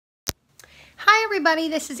Hi everybody,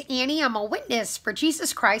 this is Annie. I'm a witness for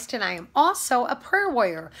Jesus Christ and I am also a prayer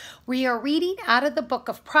warrior. We are reading out of the book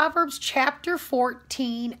of Proverbs chapter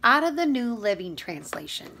 14 out of the New Living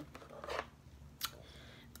Translation.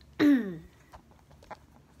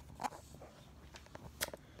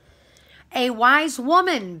 A wise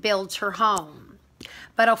woman builds her home,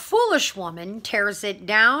 but a foolish woman tears it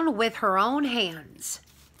down with her own hands.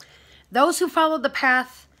 Those who follow the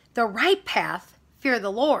right path, fear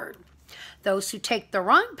the Lord. Those who take the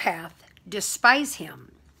wrong path despise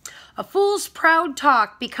him. A fool's proud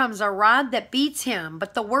talk becomes a rod that beats him,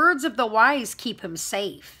 but the words of the wise keep him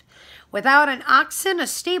safe. Without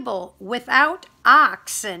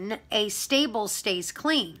oxen, a stable stays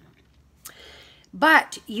clean.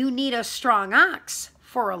 But you need a strong ox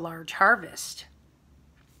for a large harvest.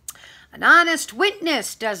 An honest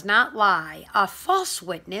witness does not lie. A false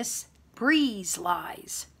witness breathes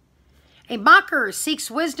lies. A mocker seeks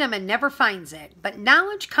wisdom and never finds it, but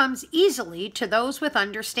knowledge comes easily to those with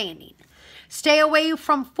understanding. Stay away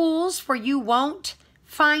from fools, for you won't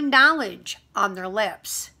find knowledge on their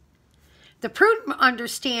lips. The prudent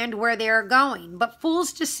understand where they are going, but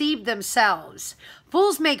fools deceive themselves.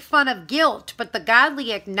 Fools make fun of guilt, but the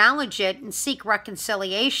godly acknowledge it and seek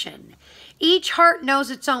reconciliation. Each heart knows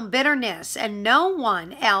its own bitterness, and no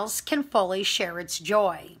one else can fully share its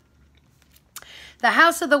joy. The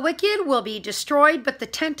house of the wicked will be destroyed, but the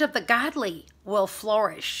tent of the godly will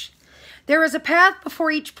flourish. There is a path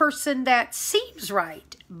before each person that seems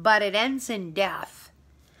right, but it ends in death.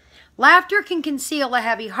 Laughter can conceal a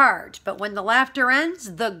heavy heart, but when the laughter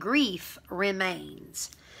ends, the grief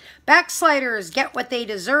remains. Backsliders get what they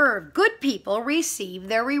deserve. Good people receive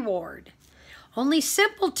their reward. Only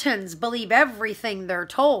simpletons believe everything they're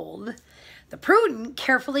told. The prudent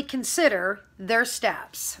carefully consider their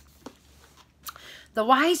steps. The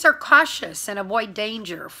wise are cautious and avoid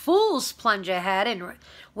danger. Fools plunge ahead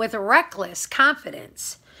with reckless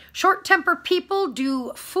confidence. Short-tempered people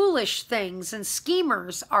do foolish things, and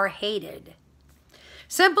schemers are hated.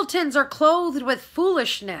 Simpletons are clothed with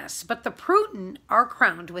foolishness, but the prudent are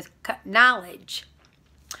crowned with knowledge.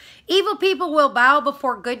 Evil people will bow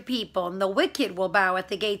before good people, and the wicked will bow at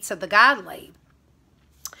the gates of the godly.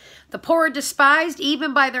 The poor are despised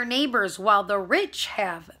even by their neighbors, while the rich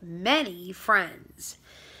have many friends.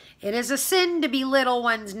 It is a sin to belittle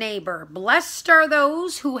one's neighbor. Blessed are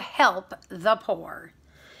those who help the poor.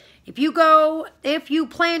 If you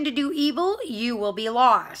plan to do evil, you will be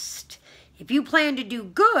lost. If you plan to do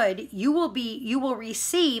good, you will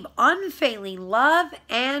receive unfailing love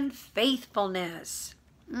and faithfulness.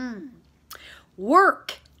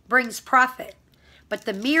 Work brings profit, but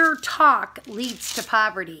the mere talk leads to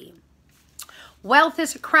poverty. Wealth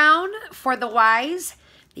is a crown for the wise.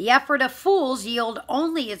 The effort of fools yield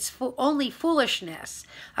only foolishness.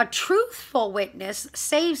 A truthful witness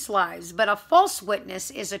saves lives, but a false witness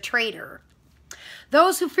is a traitor.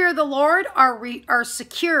 Those who fear the Lord are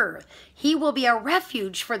secure. He will be a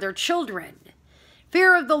refuge for their children.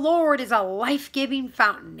 Fear of the Lord is a life-giving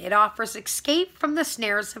fountain. It offers escape from the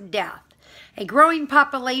snares of death. A growing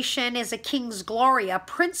population is a king's glory. A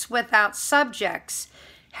prince without subjects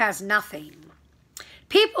has nothing.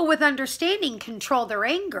 People with understanding control their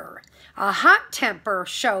anger. A hot temper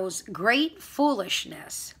shows great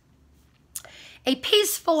foolishness. A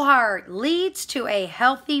peaceful heart leads to a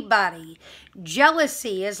healthy body.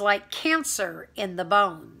 Jealousy is like cancer in the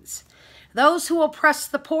bones. Those who oppress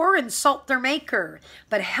the poor insult their maker,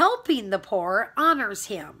 but helping the poor honors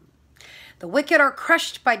him. The wicked are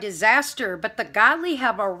crushed by disaster, but the godly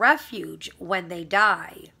have a refuge when they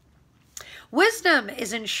die. Wisdom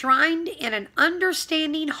is enshrined in an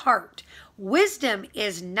understanding heart. Wisdom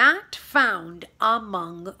is not found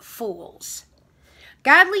among fools.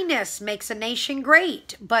 Godliness makes a nation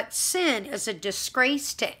great, but sin is a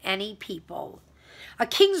disgrace to any people. A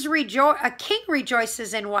king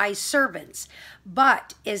rejoices in wise servants,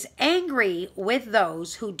 but is angry with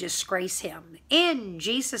those who disgrace him. In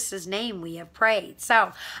Jesus' name we have prayed.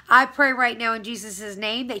 So I pray right now in Jesus'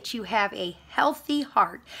 name that you have a healthy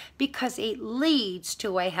heart, because it leads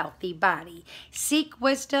to a healthy body. Seek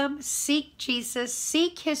wisdom, seek Jesus,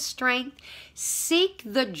 seek his strength, seek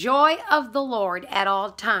the joy of the Lord at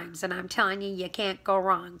all times. And I'm telling you, you can't go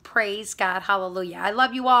wrong. Praise God. Hallelujah. I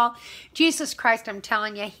love you all. Jesus Christ, I'm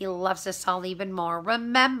telling you, he loves us all even more.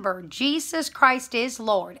 Remember, Jesus Christ is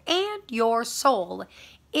Lord, and your soul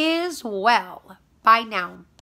is well. Bye now.